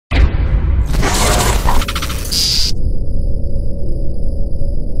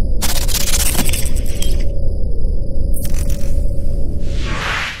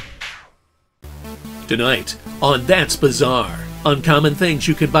Tonight on That's Bizarre, uncommon things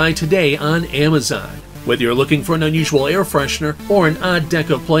you could buy today on Amazon. Whether you're looking for an unusual air freshener or an odd deck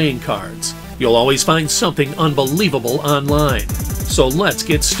of playing cards, you'll always find something unbelievable online. So let's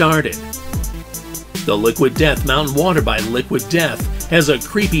get started. The Liquid Death Mountain Water by Liquid Death has a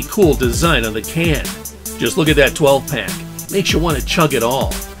creepy cool design on the can. Just look at that 12-pack. Makes you want to chug it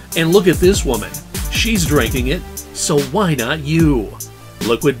all. And look at this woman. She's drinking it, so why not you?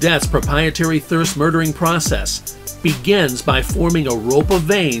 Liquid Death's proprietary thirst-murdering process begins by forming a rope of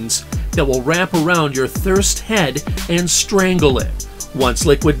veins that will wrap around your thirst head and strangle it. Once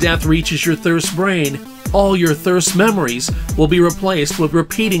Liquid Death reaches your thirst brain, all your thirst memories will be replaced with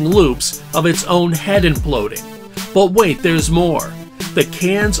repeating loops of its own head imploding. But wait, there's more. The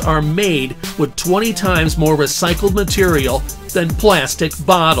cans are made with 20 times more recycled material than plastic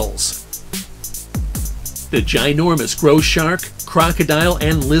bottles. The Ginormous Grow Shark, Crocodile,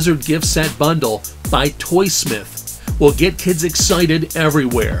 and Lizard gift set bundle by Toysmith will get kids excited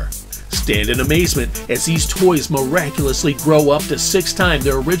everywhere. Stand in amazement as these toys miraculously grow up to 6 times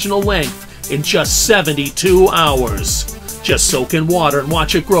their original length in just 72 hours. Just soak in water and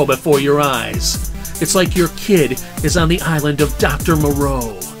watch it grow before your eyes. It's like your kid is on the island of Dr.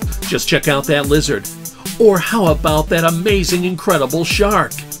 Moreau. Just check out that lizard. Or how about that amazing, incredible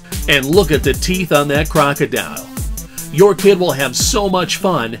shark? And look at the teeth on that crocodile. Your kid will have so much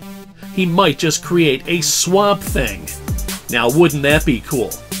fun, he might just create a swamp thing. Now wouldn't that be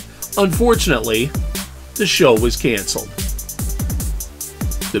cool? Unfortunately, the show was canceled.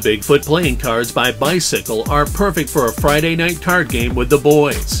 The Bigfoot playing cards by Bicycle are perfect for a Friday night card game with the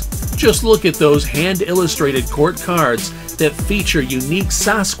boys. Just look at those hand-illustrated court cards that feature unique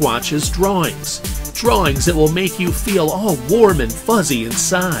Sasquatch's drawings. Drawings that will make you feel all warm and fuzzy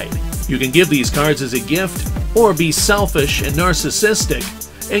inside. You can give these cards as a gift or be selfish and narcissistic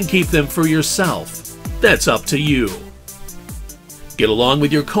and keep them for yourself. That's up to you. Get along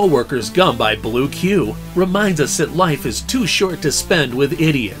with your CoWorkers gum by Blue Q reminds us that life is too short to spend with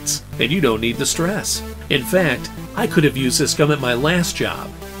idiots, and you don't need the stress. In fact, I could have used this gum at my last job.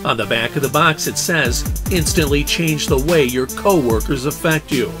 On the back of the box it says, instantly change the way your CoWorkers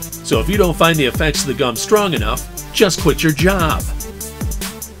affect you. So if you don't find the effects of the gum strong enough, just quit your job.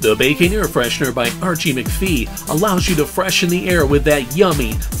 The Bacon Air Freshener by Archie McPhee allows you to freshen the air with that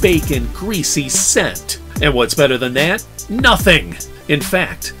yummy, bacon, greasy scent. And what's better than that? Nothing! In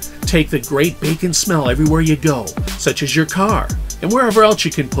fact, take the great bacon smell everywhere you go, such as your car, and wherever else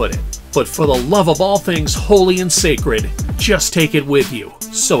you can put it. But for the love of all things holy and sacred, just take it with you,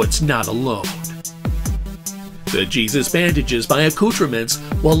 so it's not alone. The Jesus Bandages by Accoutrements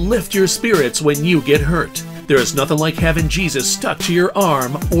will lift your spirits when you get hurt. There is nothing like having Jesus stuck to your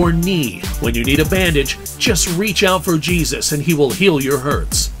arm or knee. When you need a bandage, just reach out for Jesus and he will heal your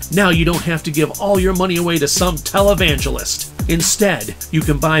hurts. Now you don't have to give all your money away to some televangelist. Instead, you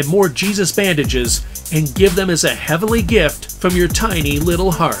can buy more Jesus bandages and give them as a heavenly gift from your tiny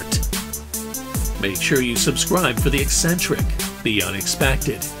little heart. Make sure you subscribe for the eccentric, the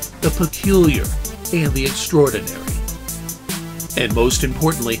unexpected, the peculiar, and the extraordinary. And most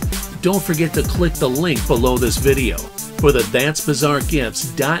importantly, don't forget to click the link below this video for the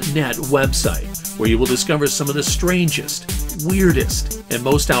that'sbizarregifts.net website, where you will discover some of the strangest, weirdest, and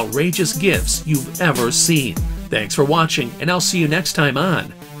most outrageous gifts you've ever seen. Thanks for watching, and I'll see you next time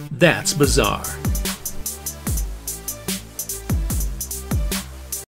on That's Bizarre.